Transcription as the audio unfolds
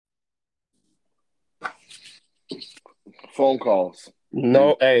Phone calls.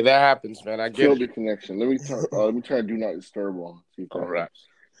 No, hey, that happens, man. I get Kill it. the connection. Let me turn do not disturb on. See if All that right. helps.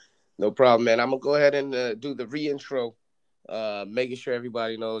 No problem, man. I'm gonna go ahead and do the reintro, making sure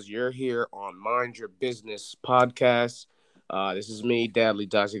everybody knows you're here on Mind Your Business podcast. This is me, Dadley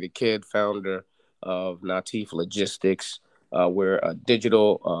Dazzy the Kid, founder of Natif Logistics. We're a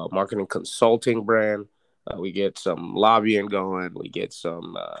digital marketing consulting brand. We get some lobbying going. We get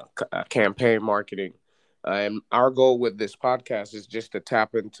some campaign marketing. And our goal with this podcast is just to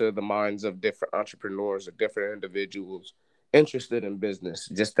tap into the minds of different entrepreneurs or different individuals interested in business,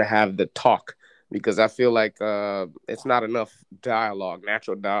 just to have the talk, because I feel like it's not enough dialogue,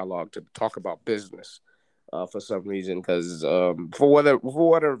 natural dialogue, to talk about business for some reason. Because for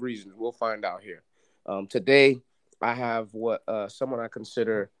whatever reasons, we'll find out here. Today, I have what someone I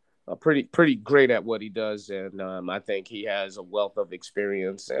consider pretty great at what he does, and I think he has a wealth of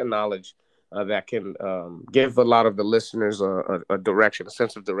experience and knowledge that can give a lot of the listeners a direction, a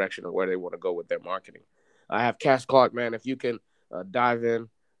sense of direction of where they want to go with their marketing. I have Cash Clark, man. If you can dive in,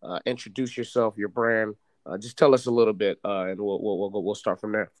 introduce yourself, your brand, just tell us a little bit, and we'll start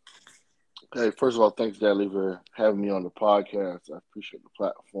from there. Hey, first of all, thanks, Dadley, for having me on the podcast. I appreciate the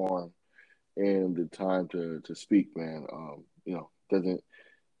platform and the time to speak, man.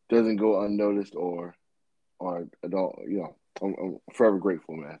 Doesn't go unnoticed or I don't. I'm forever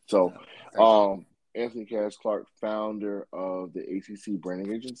grateful, man. So, Thank you. Anthony Cass Clark, founder of the ACC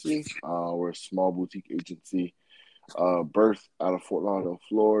Branding Agency. We're a small boutique agency, birthed out of Fort Lauderdale,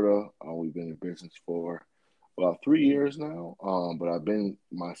 Florida. We've been in business for about 3 years now, but I've been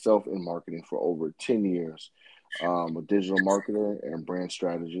myself in marketing for over 10 years. A digital marketer and brand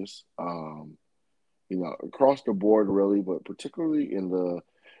strategist. Across the board, really, but particularly in the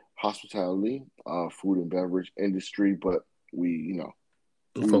hospitality, food and beverage industry. But we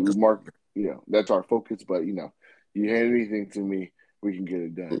Focus. mark, that's our focus. But you hand anything to me, we can get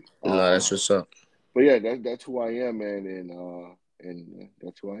it done. No, that's what's up. But yeah, that's who I am, man, and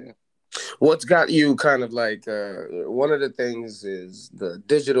that's who I am. What's got you kind of like one of the things is the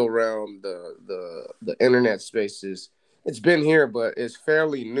digital realm, the internet spaces. It's been here, but it's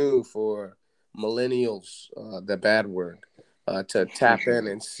fairly new for millennials. The bad word, to tap in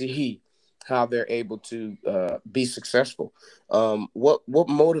and see how they're able to be successful. What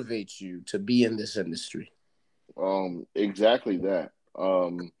motivates you to be in this industry? Exactly that.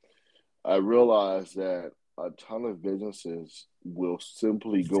 I realize that a ton of businesses will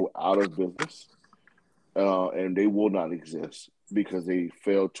simply go out of business, and they will not exist because they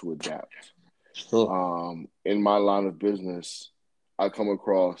fail to adapt. Hmm. In my line of business, I come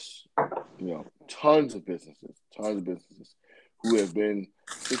across, tons of businesses who have been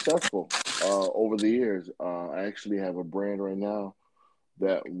successful over the years. I actually have a brand right now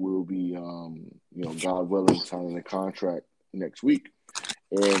that will be, God willing, signing a contract next week,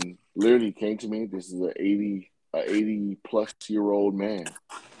 and literally came to me. This is a 80 plus year old man,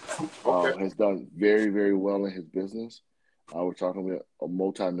 Okay. has done very, very well in his business. We're talking about a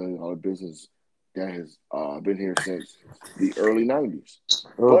multi-million dollar business that has been here since the early 90s,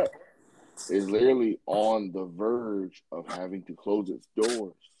 Hmm. but is literally on the verge of having to close its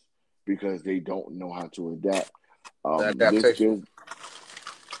doors because they don't know how to adapt. The Um, this adaptation. biz,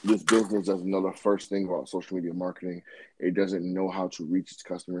 this business doesn't know the first thing about social media marketing. It doesn't know how to reach its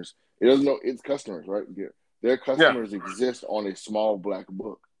customers. It doesn't know its customers, right? Their Yeah. customers exist on a small black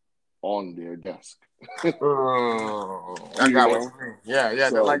book on their desk. I you got what know, you mean. Yeah, yeah.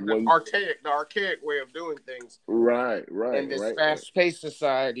 so Like the when archaic way of doing things right, in right, this right, right. fast paced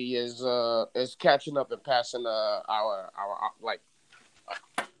society is catching up and passing our like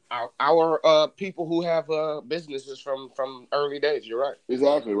our people who have businesses from early days. You're right.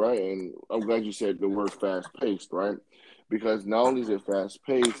 Exactly right, and I'm glad you said the word fast paced, right? Because not only is it fast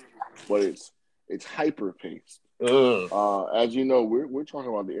paced, but it's hyper paced. Mm. As you know, we're talking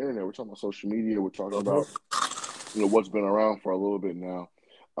about the internet, we're talking about social media, we're talking Mhm. about what's been around for a little bit now.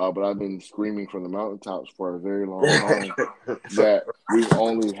 But I've been screaming from the mountaintops for a very long time that we've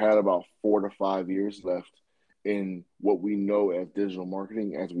only had about 4 to 5 years left in what we know as digital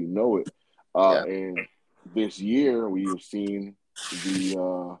marketing as we know it. Yeah. And this year the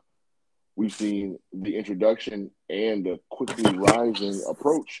we've seen the introduction and the quickly rising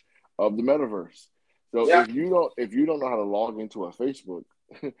approach of the metaverse. So Yeah. if you don't know how to log into a Facebook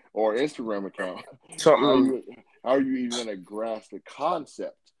or Instagram account, how are Something. you how are you even going to grasp the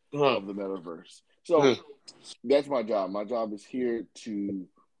concept Hmm. of the metaverse? Hmm. So that's my job. My job is here to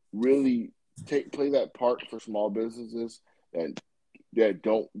really play that part for small businesses that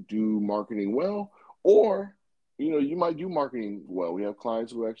don't do marketing well, or you might do marketing well. We have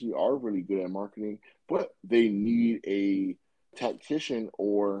clients who actually are really good at marketing, but they need a tactician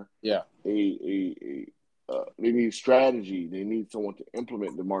or Yeah. they need strategy. They need someone to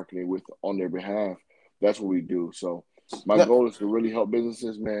implement the marketing with on their behalf. That's what we do. So my Now, goal is to really help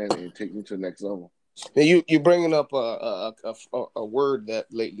businesses, man, and take them to the next level. you bringing up a word that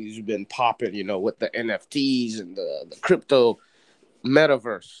lately has been popping, with the NFTs and the crypto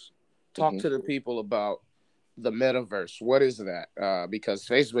metaverse. Talk Hmm. to the people about the metaverse. What is that? Because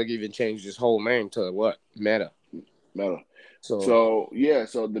Facebook even changed its whole name to what? Meta. Meta. So So yeah,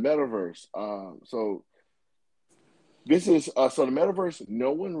 so the metaverse. So this is so the metaverse.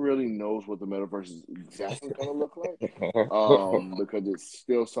 No one really knows what the metaverse is exactly going to look like, because it's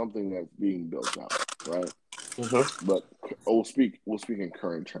still something that's being built out, right? But we'll speak in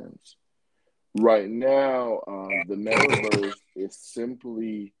current terms. Right now, the metaverse is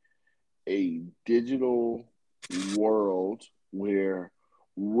simply a digital world where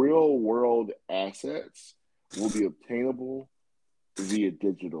real world assets will be obtainable via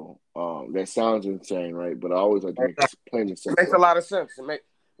digital. That sounds insane, right? But I always like to make it plain and it makes a simple. lot of sense.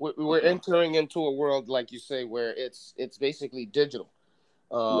 We're entering into a world, like you say, where it's basically digital.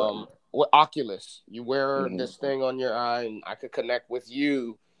 Right. With Oculus, you wear Hmm. this thing on your eye, and I could connect with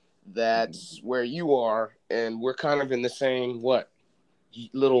you. That's Hmm. where you are, and we're kind of in the same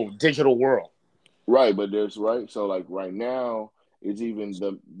little digital world. Right, but there's right. So like right now, it's even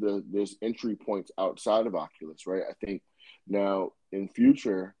there's entry points outside of Oculus, right? I think now in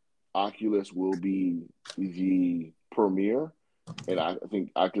future, Oculus will be the premier, and I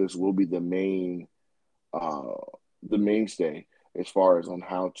think Oculus will be uh, the mainstay as far as on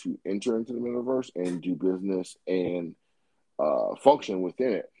how to enter into the metaverse and do business and function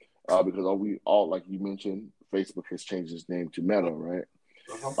within it. Because all like you mentioned, Facebook has changed its name to Meta, right?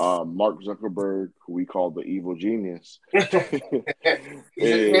 Mark Zuckerberg, who we call the evil genius, Yeah,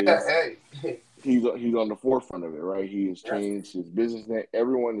 is hey. he's on the forefront of it, right? He has Yeah. changed his business name.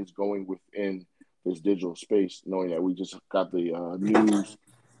 Everyone is going within this digital space, knowing that we just got the news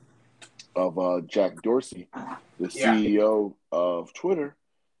of Jack Dorsey, the Yeah. CEO of Twitter,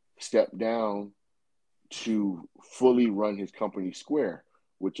 stepped down to fully run his company Square,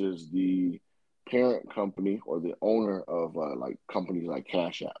 which is the parent company or the owner of like companies like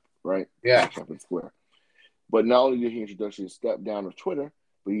Cash App, right? Yeah. Cash App and Square. But not only did he introduce his step down of Twitter,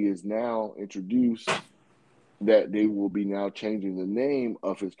 but he has now introduced that they will be now changing the name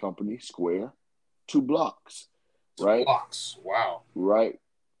of his company Square to Blocks, To right? blocks. Wow. Right,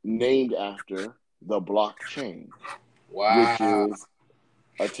 named after the blockchain, which Wow. is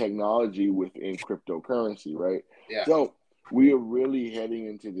a technology within cryptocurrency, right? Yeah. So we are really heading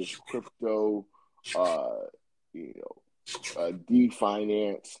into this crypto, uh, you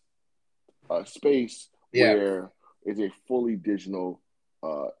definance space Yeah. where it's a fully digital,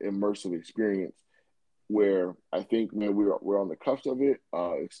 immersive experience. Where I think, man, we're on the cusp of it.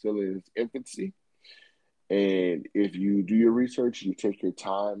 It's still in its infancy, and if you do your research, you take your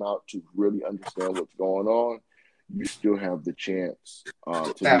time out to really understand what's going on, you still have the chance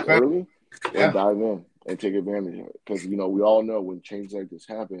to be Tap in. early and Yeah. dive in and take advantage of it. Because, we all know when changes like this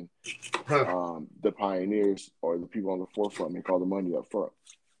happen, Huh. the pioneers or the people on the forefront make all the money up front.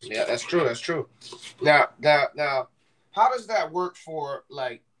 Yeah, that's true. That's true. Now, how does that work for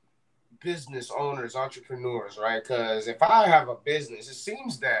like business owners, entrepreneurs, right? Because if I have a business, it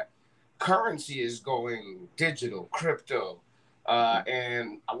seems that currency is going digital, crypto, Mhm.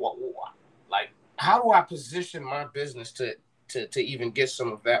 and like, how do I position my business to even get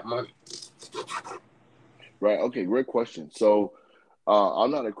some of that money? Right. Okay. Great question. So,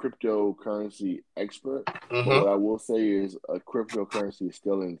 I'm not a cryptocurrency expert, but Mm-hmm. what I will say is a cryptocurrency is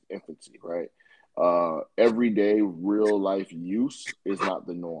still in infancy, right? Everyday real life use is not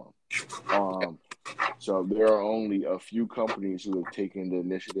the norm. Um, so there are only a few companies who have taken the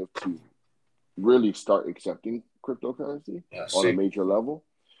initiative to really start accepting cryptocurrency Yeah. on a See. major level.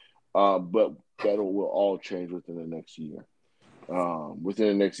 But that will all change within the next year. Within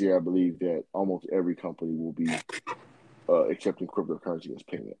the next year, I believe that almost every company will be accepting cryptocurrency as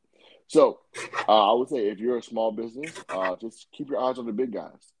payment. So I would say if you're a small business, just keep your eyes on the big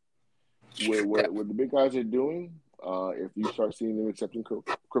guys. Yeah. What the big guys are doing, if you start seeing them accepting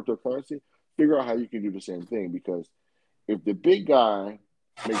cryptocurrency, figure out how you can do the same thing. Because if the big guy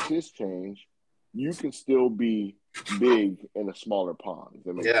makes his change, you can still be big in a smaller pond, if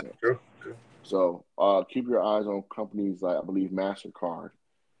that makes Yeah. sense. True. True. So keep your eyes on companies like I believe MasterCard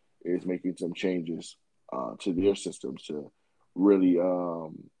is making some changes to their systems to really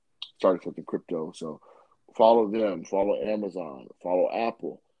start accepting crypto. So follow them, follow Amazon, follow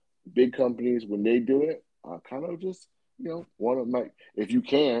Apple. Big companies, when they do it, kind of just want to make, if you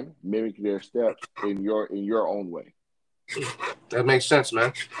can, mimic their steps in your own way. That makes sense,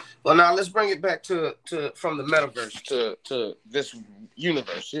 man. Well, now let's bring it back to from the metaverse to this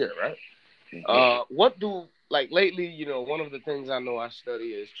universe here, right? What do like lately? One of the things I know I study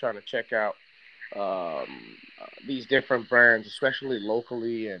is trying to check out these different brands, especially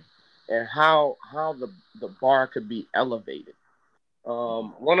locally, and how the bar could be elevated.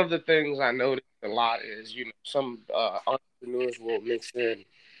 One of the things I noticed a lot is some entrepreneurs will mix in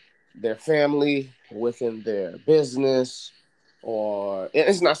their family within their business, or and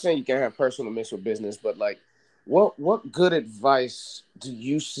it's not saying you can't have personal mix with business, but like, what good advice do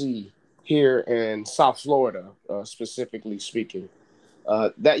you see here in South Florida, specifically speaking,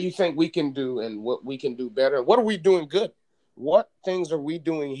 that you think we can do, and what we can do better? What are we doing good? What things are we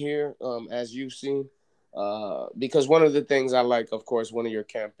doing here, as you've seen? Because one of the things I like, of course, one of your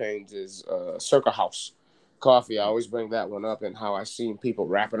campaigns is Circle House Coffee. I always bring that one up, and how I seen people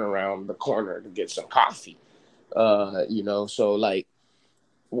wrapping around the corner to get some coffee. So like,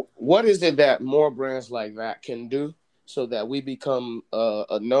 what is it that more brands like that can do so that we become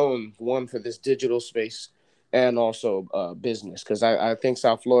a known one for this digital space and also business? Because I think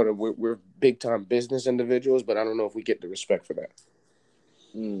South Florida, we're big time business individuals, but I don't know if we get the respect for that.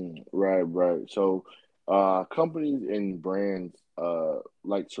 Right. So, companies and brands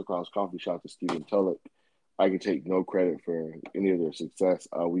like Circle House Coffee, shout to Stephen Tulloch. I can take no credit for any of their success.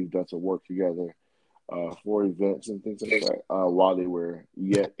 We've done some work together for events and things like that while they were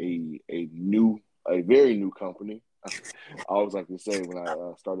yet a very new company. I always like to say, when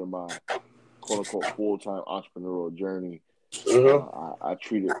I started my quote unquote full time entrepreneurial journey, I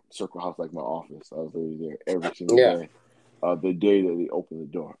treated Circle House like my office. I was literally there every single Yeah. day. The day that they opened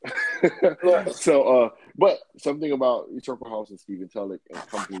the door. Yeah. So, but something about Circle House and Stephen Tulloch and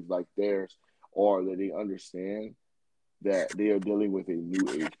companies like theirs are that they understand that they are dealing with a new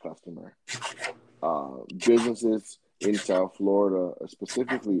age customer. Businesses in South Florida,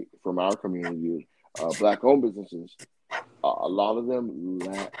 specifically from our community, Black-owned businesses, a lot of them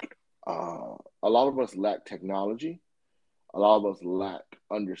lack. A lot of us lack technology. A lot of us lack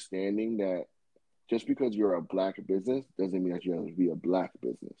understanding that just because you're a Black business doesn't mean that you have to be a Black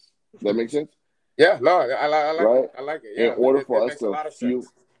business. Does that make sense? Yeah, no, I like Right? it. I like it. In Yeah, order for it us makes a to lot of fuel,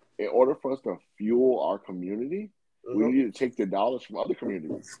 sense. in order for us to fuel our community, we Mm-hmm. need to take the dollars from other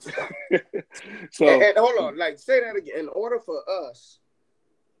communities. And, So, and hold on, like, say that again. In order for us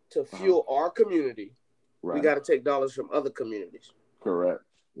to uh fuel our community, we right, got to take dollars from other communities, correct,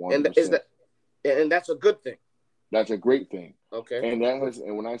 one hundred and is percent. that and that's a good thing. That's a great thing. Okay. And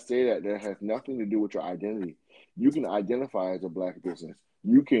when I say that, that has nothing to do with your identity. You can identify as a Black business.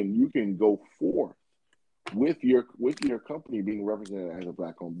 You can go forth with your company being represented as a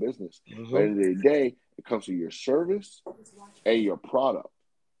Black-owned business. But Mm-hmm. at the end of the day, it comes to your service and your product.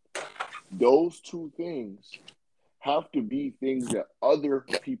 Those two things have to be things that other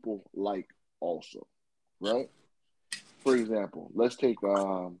people like also, right? For example, let's take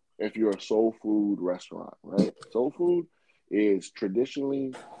if you're a soul food restaurant, right? Soul food is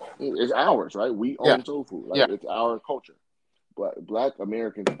traditionally it's ours, right? We Yeah. own soul food, like Yeah. it's our culture, but Black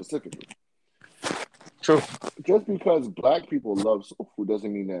Americans specifically. True. Just because Black people love soul food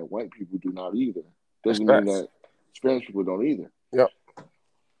doesn't mean that white people do not either. That's Doesn't mean facts. that Spanish people don't either. Yep.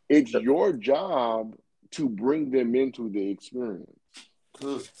 It's your job to bring them into the experience.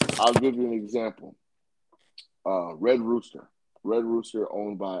 Mm. I'll give you an example. Red Rooster. Red Rooster,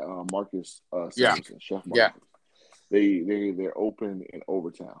 owned by Marcus Yeah. Samuelson, Chef Yeah. Marcus. They're open in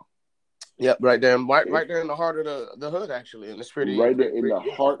Overtown. Yep. Right there, If right there in the heart of the hood, actually, and it's pretty, right there in pretty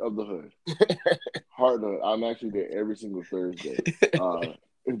the heart of the hood, heart of the hood. I'm actually there every single Thursday, uh,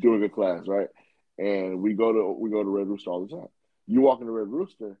 doing a class, right? And we go to Red Rooster all the time. You walk into Red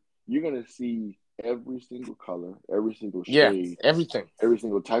Rooster, you're gonna see every single color, every single yeah. shade, Everything. every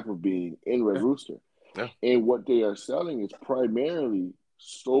single type of being in Red Yeah. Rooster. Yeah. And what they are selling is primarily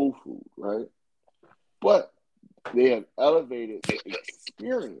soul food, right? But they have elevated the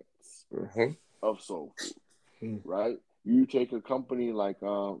experience Mm-hmm. of soul food, Mm. right? You take a company like,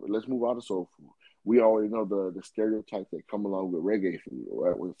 let's move out of soul food. We already know the stereotypes that come along with reggae food,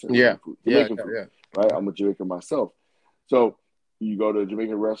 right? With Yeah. reggae food, Yeah. Jamaican Yeah. food, Yeah. right? I'm a Jamaican myself. So you go to a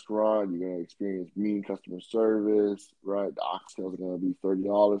Jamaican restaurant, you're gonna experience mean customer service, right? The oxtails are gonna be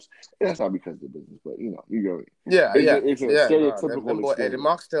 $30, and that's not because of the business, but you know, Yeah. it's Yeah. it's a Yeah. No, stereotypical them boy, hey, the experience.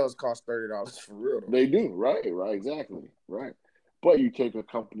 mocktails cost $30 for real though. They do, right, exactly, right. But you take a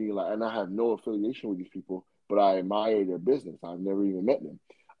company like, and I have no affiliation with these people, but I admire their business. I've never even met them.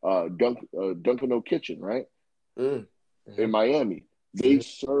 Dunkano Kitchen, right, Mm. in Mm-hmm. Miami, they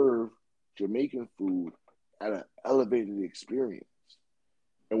serve Jamaican food at an elevated experience.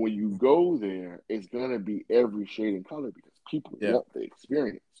 And when you go there, it's gonna be every shade and color because people Yeah. want the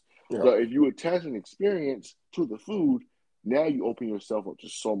experience. Yeah. So if you attach an experience to the food, now you open yourself up to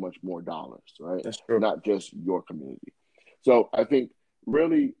so much more dollars, right? That's true. Not just your community. So I think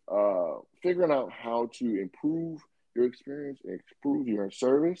really figuring out how to improve your experience, improve your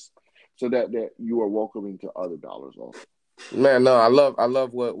service, so that you are welcoming to other dollars also. Man, no, I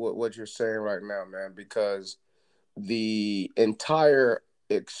love what you're saying right now, man, because the entire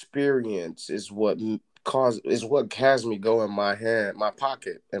experience is what has me go in my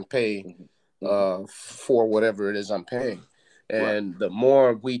pocket and pay Mm-hmm. Mm-hmm. for whatever it is I'm paying. Right. And the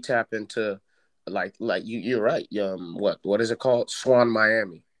more we tap into like you're right. What is it called? Swan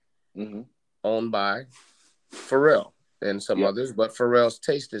Miami, Mm-hmm. owned by Pharrell and some Yep. others, but Pharrell's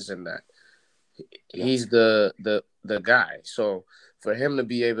taste is in that. Yeah. He's the guy. So for him to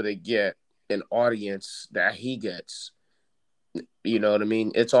be able to get an audience that he gets, you know what I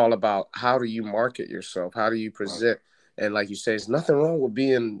mean? It's all about how do you market yourself? How do you Right. present? And like you say, there's nothing wrong with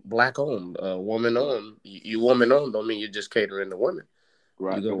being black owned, woman owned. You woman owned don't mean you're just catering to women.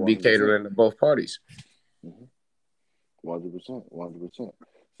 Right. You're gonna be 100%. catering to both parties. 100%. 100%.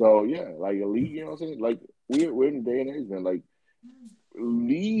 So yeah, like elite, you know what I'm saying? Like we're in the day and age, man. Like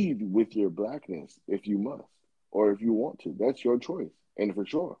lead with your blackness if you must, or if you want to. That's your choice, and for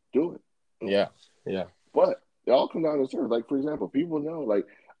sure, do it. Yeah, yeah, But it all comes down to service. Like for example, people know like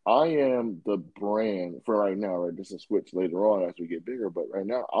I am the brand for right now. Right, this is switch later on as we get bigger, but right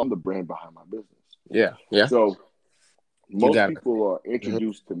now I'm the brand behind my business. yeah, yeah. So You most got it. people are Hmm.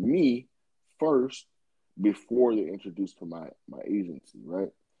 introduced to me first before they're introduced to my agency.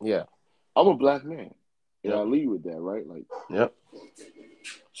 Right, Yeah, I'm a black man, and I yep, lead with that. Right, like yep.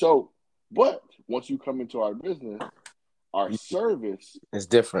 so. But once you come into our business, our service. It's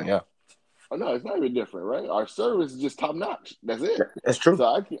different. Yeah, Oh, no, it's not even different, right? Our service is just top notch. That's it. it's true. So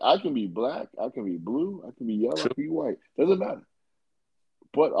I can be black, I can be blue, I can be yellow, I True. can be white. Doesn't matter.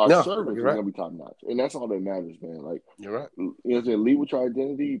 But our No, service you're is right. gonna be top notch, and that's all that matters, man. Like You're right. you know, what I'm saying, lead with your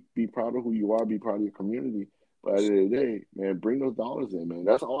identity, be proud of who you are, be proud of your community. But at the end of the day, man, bring those dollars in, man.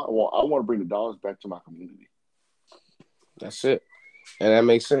 That's all I want. I want to bring the dollars back to my community. That's it. And that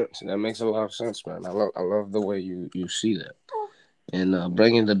makes sense. That makes a lot of sense, man. I love the way you see that. And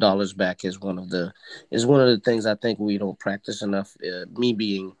bringing the dollars back is one of the things I think we don't practice enough. Me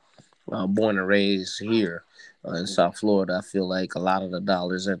being born and raised here in Mm-hmm. South Florida, I feel like a lot of the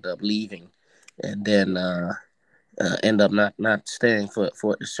dollars end up leaving, and then Yeah. end up not staying for it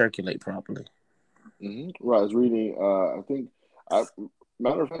to circulate properly. Right. I was reading. I think. I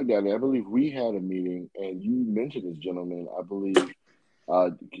matter of fact, Daddy, I believe we had a meeting, and you mentioned this gentleman. I believe.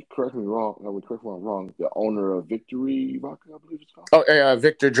 Uh, correct me wrong. No, correct me if I'm wrong. The owner of Victory Vodka, I believe it's called. Oh,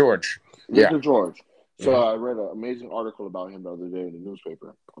 Victor George. Yeah. Victor George. So Hmm. I read an amazing article about him the other day in the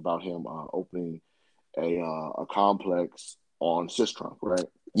newspaper about him opening a complex on Sistrunk, right?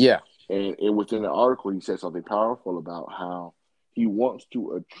 Yeah. And within the article, he said something powerful about how he wants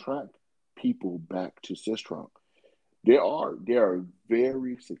to attract people back to Sistrunk. There are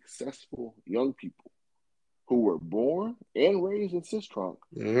very successful young people who were born and raised in Sistrunk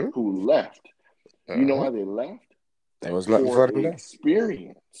Hmm. who left. You know Uh-huh. why they left? There was nothing For for them the there.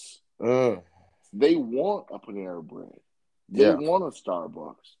 experience. Mm. They want a Panera Bread. They Yeah. want a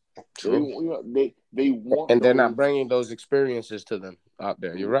Starbucks. They True. you know, they want And they're not those bringing those experiences to them out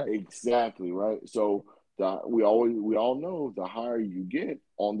there. You're right. exactly right. So we all know the higher you get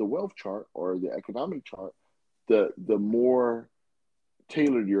on the wealth chart or the economic chart, the more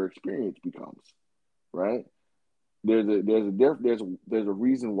tailored your experience becomes. Right? There's a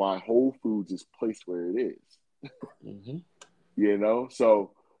reason why Whole Foods is placed where it is. Hmm. You know,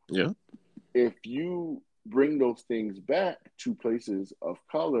 so Yeah. if you bring those things back to places of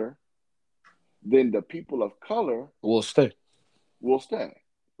color, then the people of color We'll stay. will stay,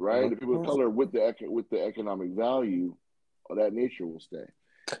 right? The people of Mhm. color with the economic value of that nature will stay,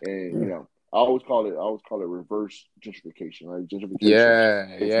 and Yeah. I always call it reverse gentrification, right? Gentrification, Yeah,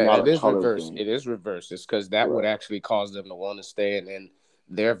 it's yeah, not it a is color reversed. thing, It is reversed. It's because that would correct? actually cause them to want to stay, and then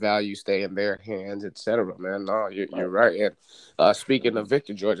their value stay in their hands, etc. Man, no, you're Right. right. And speaking of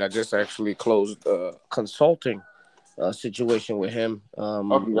Victor George, I just actually closed a consulting situation with him. Oh,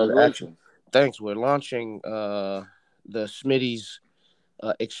 We're actually, congratulations! thanks. We're launching the Smitty's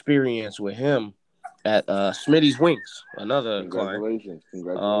experience with him at Smitty's Wings, another client. Congratulations!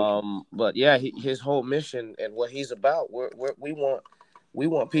 Congratulations! But yeah, his whole mission and what he's about, we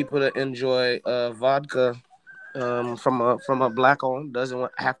want people to enjoy vodka from a black owned.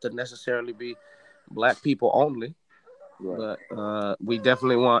 Doesn't have to necessarily be black people only, Right. but we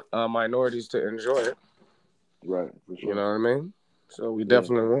definitely want minorities to enjoy it. Right, for You sure. know what I mean? So we Yeah.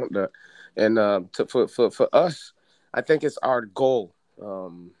 definitely want that. And for us, I think it's our goal,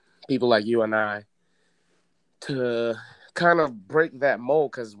 people like you and I, to kind of break that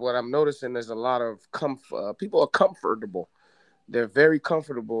mold. Because what I'm noticing is a lot of people are comfortable. They're very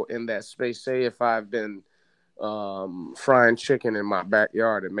comfortable in that space. Say if I've been frying chicken in my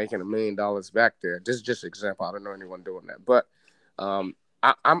backyard and making $1 million back there. This is just an example. I don't know anyone doing that, but um,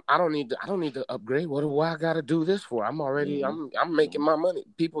 I don't need to upgrade. What do I got to do this for? Hmm. I'm making my money.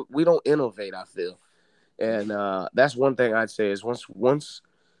 People, we don't innovate. I feel, and that's one thing I'd say is once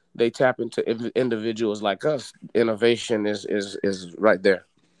they tap into individuals like us, innovation is right there.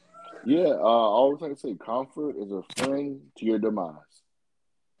 Yeah, I always like to say comfort is a friend to your demise.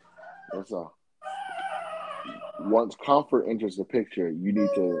 That's all. Once comfort enters the picture, you need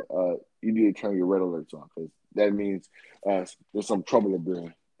to turn your red alerts on because that means there's some trouble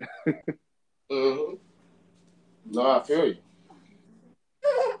brewing. Mm-hmm. No, I feel you.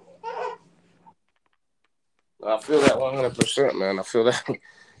 I feel that 100%, man. I feel that.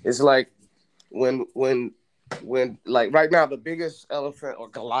 It's like when when like right now the biggest elephant or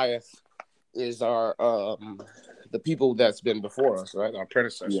Goliath is our the people that's been before us, right? Our Yeah.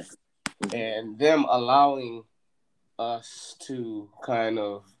 predecessors. Hmm. And them allowing us to kind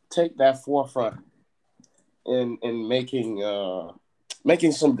of take that forefront in making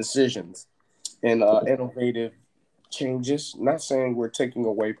some decisions and innovative changes. Not saying we're taking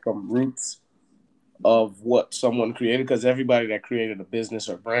away from roots of what someone created, because everybody that created a business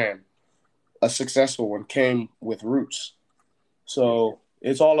or brand, a successful one, came with roots. Yeah. So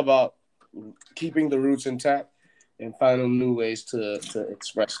it's all about keeping the roots intact and finding new ways to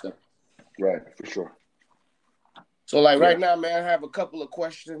express them. Right. For sure. So, like Yeah. right now, man, I have a couple of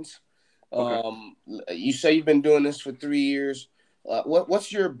questions. Okay. Um, you say you've been doing this for 3 years.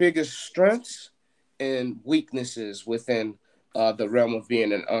 What's your biggest strengths and weaknesses within the realm of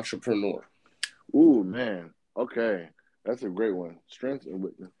being an entrepreneur? Ooh, man. Okay. That's a great one. Strength and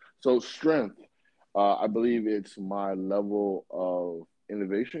weakness. So, strength, I believe it's my level of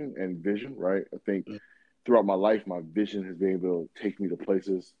innovation and vision, right? I think throughout my life, my vision has been able to take me to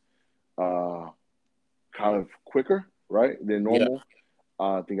places uh, kind of quicker, right, than Yeah, normal.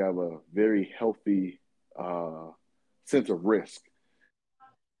 I think I have a very healthy uh, sense of risk.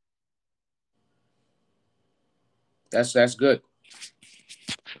 that's good.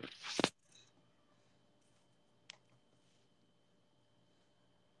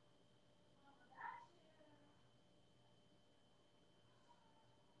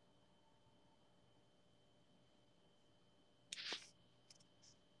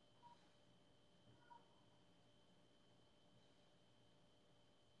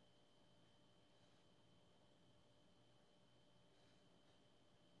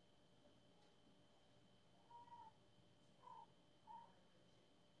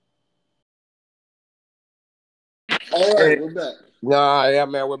 All right, Hey, we're back. nah, yeah,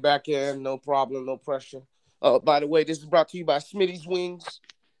 man, we're back in. No problem, no pressure. By the way, this is brought to you by Smitty's Wings.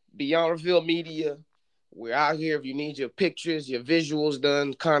 Beyond Reveal Media. We're out here. If you need your pictures, your visuals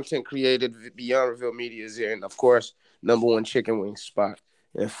done, content created, Beyond Reveal Media is here. And of course, number one chicken wing spot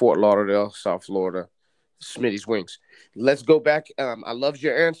in Fort Lauderdale, South Florida, Smitty's Wings. Let's go back. I loved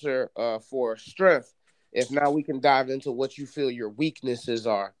your answer for strength. If now we can dive into what you feel your weaknesses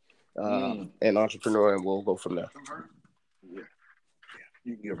are Mm. an entrepreneur, and we'll go from there. Yeah,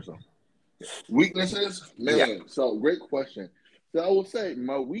 you can give her some. Weaknesses, Yeah. man. So great question. So I will say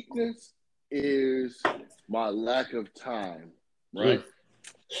my weakness is my lack of time. Mm. Right.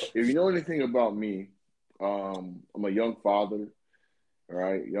 If you know anything about me, I'm a young father. All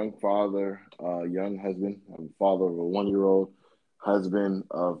right, young father, young husband. I'm the father of a 1 year old, husband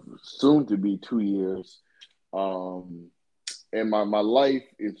of soon to be 2 years. Um, and my life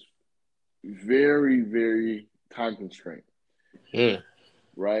is very, very time constrained, Mm.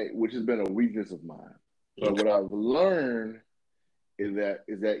 right? Which has been a weakness of mine. But what Okay. I've learned is that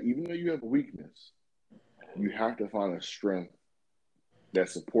even though you have a weakness, you have to find a strength that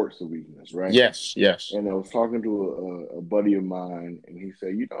supports the weakness, right? Yes. Yes. And I was talking to a buddy of mine, and he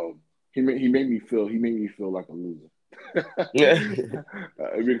said, he made me feel like a loser. Yeah.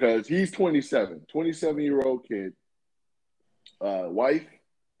 Because he's 27 year old kid, wife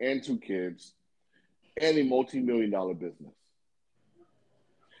and two kids, and a multi-million-dollar business.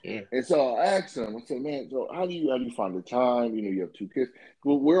 Mm. And so I asked him, I said, man, so how do you find the time? You know, you have two kids.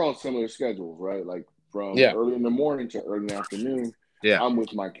 Well, we're on similar schedules, right? Like from Yeah. early in the morning to early in the afternoon, Yeah. I'm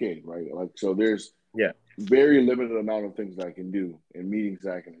with my kid, right? Like so there's Yeah. very limited amount of things that I can do and meetings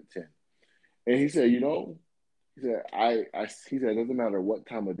that I can attend. And he said, he said, it doesn't matter what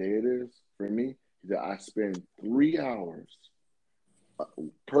time of day it is for me. He said, I spend 3 hours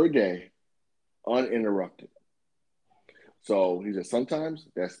per day uninterrupted. So he said, sometimes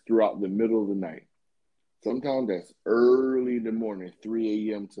that's throughout the middle of the night. Sometimes that's early in the morning,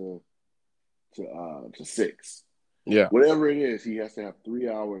 3 a.m. to 6. Yeah. Whatever it is, he has to have 3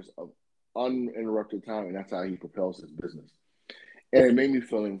 hours of uninterrupted time, and that's how he propels his business. And it made me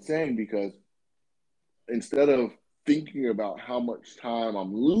feel insane because instead of thinking about how much time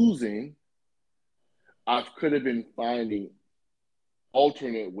I'm losing, I could have been finding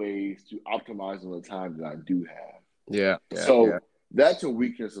alternate ways to optimize on the time that I do have. Yeah. So that's a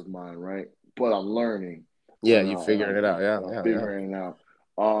weakness of mine, right? But I'm learning. Yeah, you figuring it out. I'm figuring it out.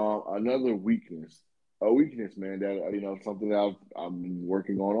 Another weakness, man, that something that I've been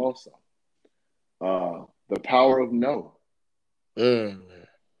working on also. The power of no.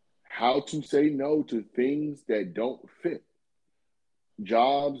 How to say no to things that don't fit,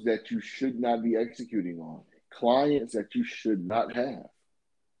 jobs that you should not be executing on, clients that you should not have.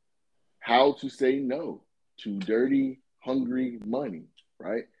 How to say no to dirty, hungry money,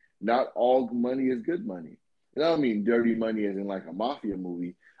 right? Not all money is good money. And I don't mean dirty money as in like a mafia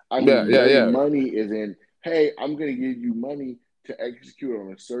movie. I mean dirty money is in, hey, I'm going to give you money to execute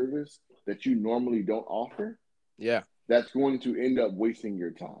on a service that you normally don't offer. Yeah. That's going to end up wasting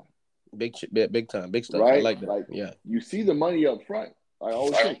your time. Big time, big stuff. Right? I like that. Like, yeah. You see the money up front. I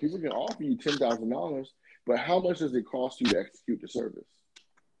always say people can offer you $10,000, but how much does it cost you to execute the service?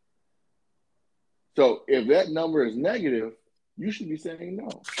 So if that number is negative, you should be saying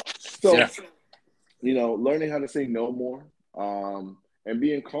no. So, learning how to say no more, and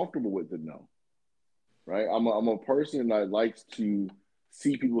being comfortable with the no. Right? I'm a person that likes to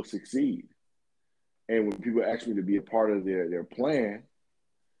see people succeed, and when people ask me to be a part of their plan,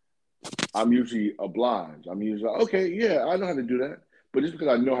 I'm usually obliged. I'm usually like, okay, yeah, I know how to do that. But just because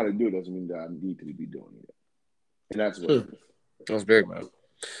I know how to do it doesn't mean that I need to be doing it. And that's what it is. That's big, man.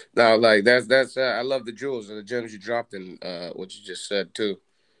 Now, like that's I love the jewels and the gems you dropped in what you just said too.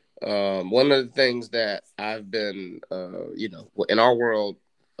 One of the things that I've been, in our world,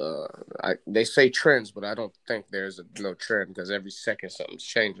 they say trends, but I don't think there's no trend because every second something's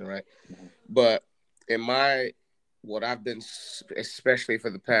changing, right? Mm-hmm. But in what I've been, especially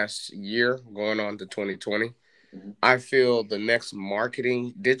for the past year, going on to 2020, mm-hmm. I feel the next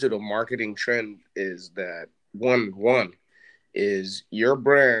digital marketing trend is that one is your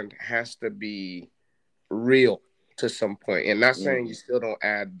brand has to be real to some point. And not saying you still don't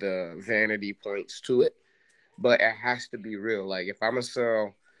add the vanity points to it, but it has to be real. Like if I'm gonna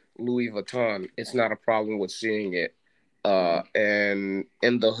sell Louis Vuitton, it's not a problem with seeing it and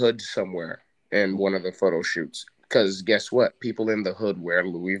in the hood somewhere in one of the photo shoots. Because guess what? People in the hood wear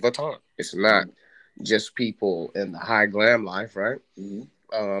Louis Vuitton. It's not just people in the high glam life, right?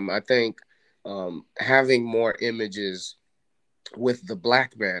 I think having more images with the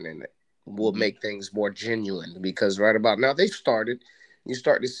black man in it will make things more genuine because right about now they've started. You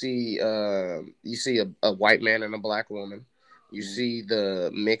start to see a white man and a black woman. You see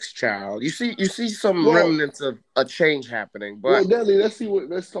the mixed child. You see some remnants of a change happening. But Dudley,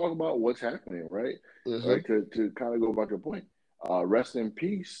 let's talk about what's happening, right? Right, to kind of go back to your point. Rest in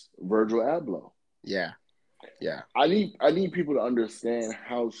peace, Virgil Abloh. Yeah. I need people to understand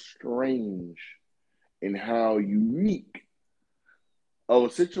how strange and how unique of a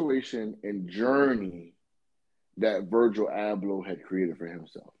situation and journey that Virgil Abloh had created for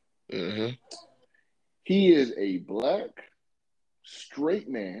himself. He is a black, straight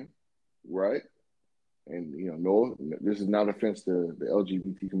man, right? And no, this is not offense to the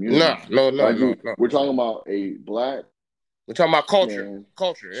LGBT community. No. We're talking about a black. We're talking about culture. Man,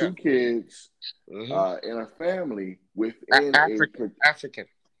 culture. Two kids, in a family within African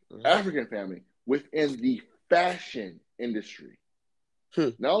family within the fashion industry.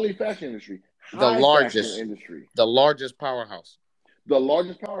 Not only fashion industry, fashion industry. The largest powerhouse. The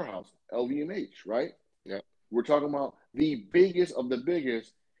largest powerhouse, LVMH, right? Yeah. We're talking about the biggest of the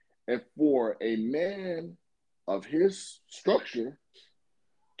biggest. And for a man of his structure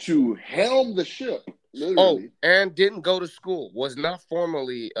to helm the ship, literally. And didn't go to school. Was not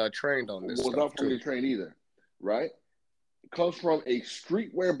formally trained on this. Was not formally trained either, right? Comes from a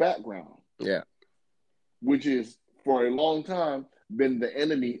streetwear background. Yeah. Which is, for a long time, been the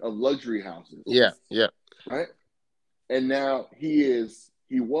enemy of luxury houses. Yeah. Right? And now he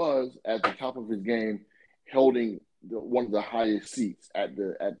was at the top of his game, holding one of the highest seats at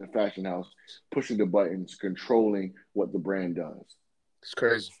the fashion house, pushing the buttons, controlling what the brand does. It's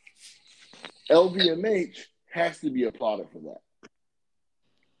crazy. LVMH has to be applauded for that.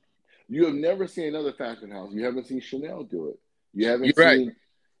 You have never seen another fashion house. You haven't seen Chanel do it. You haven't seen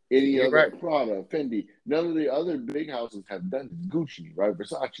Any You're other right. Prada, Fendi, none of the other big houses have done this. Gucci, right?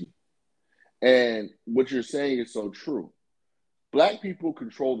 Versace. And what you're saying is so true. Black people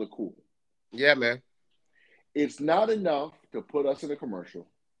control the cool. Yeah, man. It's not enough to put us in a commercial.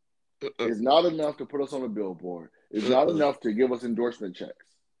 Uh-uh. It's not enough to put us on a billboard. It's not Uh-uh. enough to give us endorsement checks.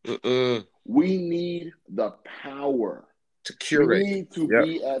 Uh-uh. We need the power. To We curate. need to Yep.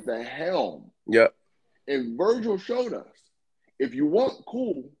 be at the helm. Yep. And Virgil showed us, if you want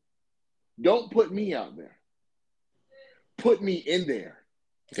cool, don't put me out there. Put me in there.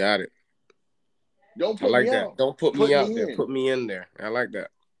 Got it. Don't I put me like that. out. Don't put me Put out me there. in. Put me in there. I like that.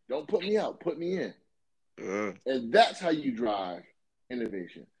 Don't put me out. Put me in. Uh, And that's how you drive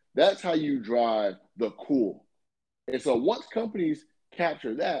innovation. That's how you drive the cool. And so once companies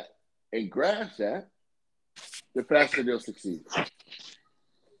capture that and grasp that, the faster they'll succeed.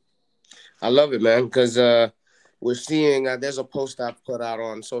 I love it, man, because we're seeing there's a post I put out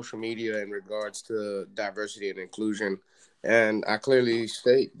on social media in regards to diversity and inclusion. And I clearly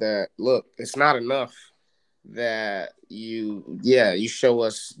state that, look, it's not enough that you show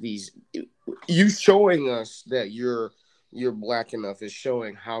us these, you showing us that you're black enough is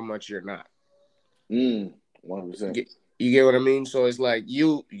showing how much you're not. 100%. You get what I mean? So it's like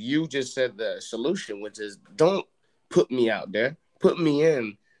you just said the solution, which is don't put me out there, put me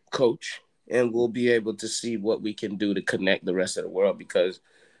in, coach, and we'll be able to see what we can do to connect the rest of the world. Because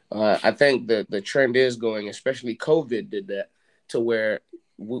I think the trend is going, especially COVID did that, to where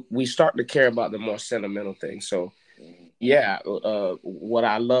we start to care about the more sentimental things. So yeah, what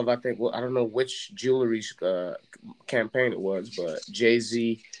I love, I think, well, I don't know which jewelry campaign it was, but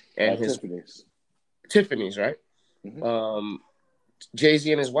Jay-Z and his Tiffany's. Tiffany's, right? Mm-hmm. um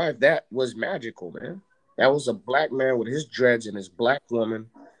Jay-Z and his wife, that was magical, man. That was a black man with his dreads and his black woman,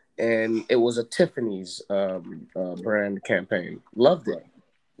 and it was a Tiffany's brand campaign. Loved it.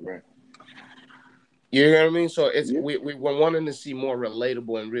 Right. Right. You know what I mean? So it's Yeah. we were wanting to see more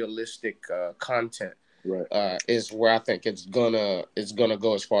relatable and realistic content. Right. Is where I think it's gonna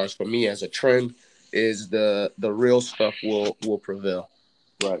go. As far as for me as a trend, is the real stuff will prevail.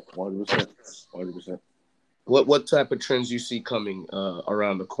 Right. 100%. 100%. What type of trends you see coming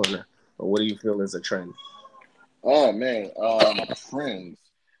around the corner, or what do you feel is a trend? Oh man, trends.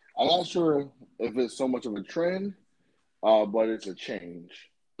 I'm not sure if it's so much of a trend, but it's a change.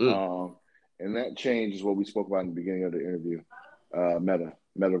 Mm, Um, and that change is what we spoke about in the beginning of the interview.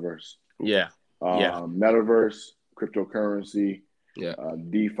 Metaverse, yeah, yeah, metaverse, cryptocurrency, yeah.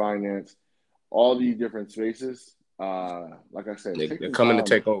 finance, all these different spaces. Like I said, take They're some coming to time.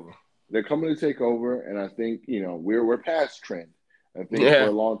 take over. They're coming to take over, and I think we're past trend. I think for Yeah,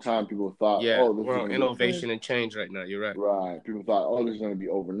 a long time people thought, yeah. oh, this is We're on going to be a trend. innovation and change right now. You're right. Right. People thought, oh, this is going to be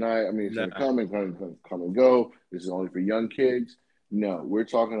overnight. I mean, it's going to Nah. come and come and go. This is only for young kids. No, we're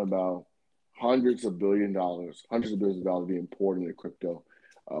talking about hundreds of billions of dollars being poured into crypto,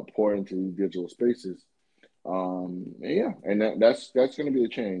 poured into these digital spaces. And yeah, and that's going to be a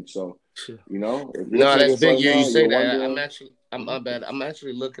change. So, if you're No, listening to that's this big. right You now, say you're that. wondering, I'm mhm, my bad. I'm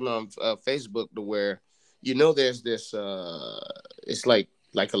actually looking on Facebook to where there's this. It's like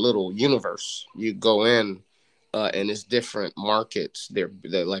a little universe. You go in, and it's different markets. They're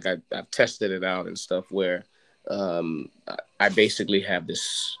like I've tested it out and stuff where I basically have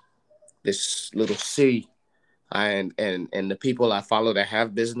this little city. And the people I follow that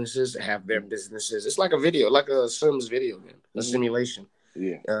have businesses have their businesses. It's like a video, like a Sims video game, a mhm, simulation.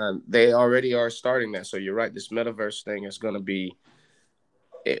 yeah, They already are starting that. So you're right. This metaverse thing is going to be,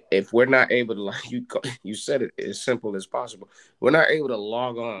 if we're not able to, like you said it as simple as possible. We're not able to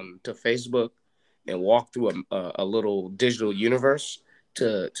log on to Facebook and walk through a little digital universe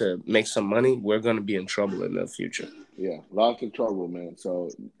to make some money. We're going to be in trouble in the future. yeah, lots of trouble, man. So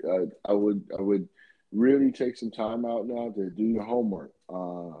I would really take some time out now to do your homework,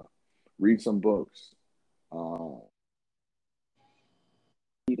 read some books. Uh,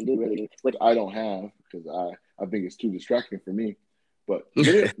 you can do really, which I don't have because I think it's too distracting for me. But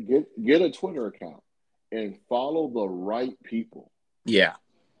get a Twitter account and follow the right people. Yeah.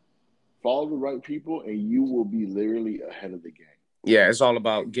 Follow the right people, and you will be literally ahead of the game. Yeah, it's all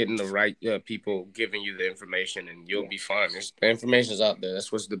about getting the right people giving you the information, and you'll Yeah, be fine. The information's out there.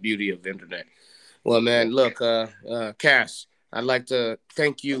 That's what's the beauty of the internet. Well, man, exactly. look, Cass, I'd like to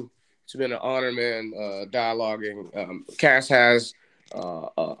thank you. It's been an honor, man, dialoguing. Cass has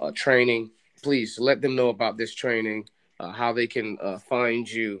a training. Please let them know about this training, how they can find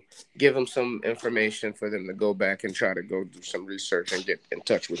you. Give them some information for them to go back and try to go do some research and get in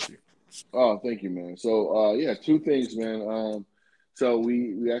touch with you. Oh, thank you, man. So, yeah, two things, man. So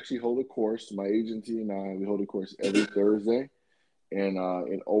we actually hold a course. My agency and I we hold a course every Thursday, in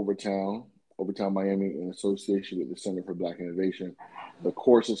Overtown, Miami, in association with the Center for Black Innovation. The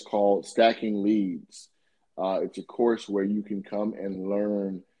course is called Stacking Leads. It's a course where you can come and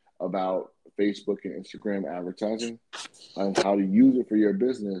learn about Facebook and Instagram advertising and how to use it for your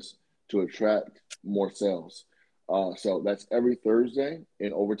business to attract more sales. So that's every Thursday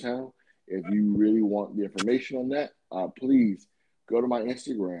in Overtown. If you really want the information on that, please go to my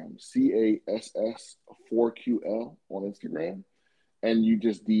Instagram, CASS4QL on Instagram, and you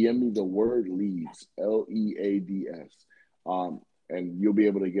just DM me the word leads, LEADS. And you'll be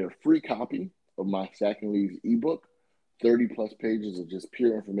able to get a free copy of my Stacking Leads ebook, 30 plus pages of just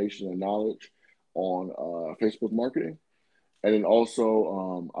pure information and knowledge on Facebook marketing. And then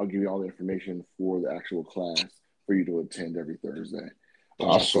also, I'll give you all the information for the actual class for you to attend every Thursday.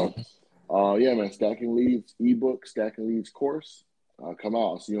 Awesome. Yeah, man, Stacking Leads ebook, Stacking Leads course. Come out.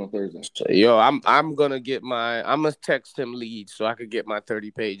 I'll see you on Thursday. So, yo, I'm gonna text him leads so I could get my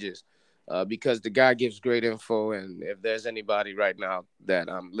 30 pages. Because the guy gives great info, and if there's anybody right now that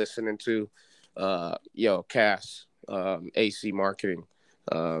I'm listening to, Cass, AC Marketing,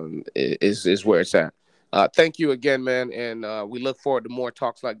 is where it's at. Thank you again, man, and we look forward to more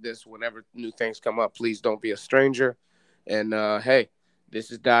talks like this. Whenever new things come up, please don't be a stranger. And hey,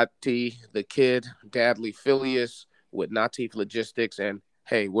 this is Dot T, the kid, Dadley Phileas with Natif Logistics, and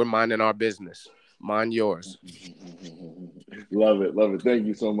hey, we're minding our business. Mind yours. Love it. Love it. Thank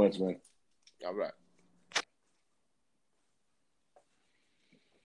you so much, man. All right.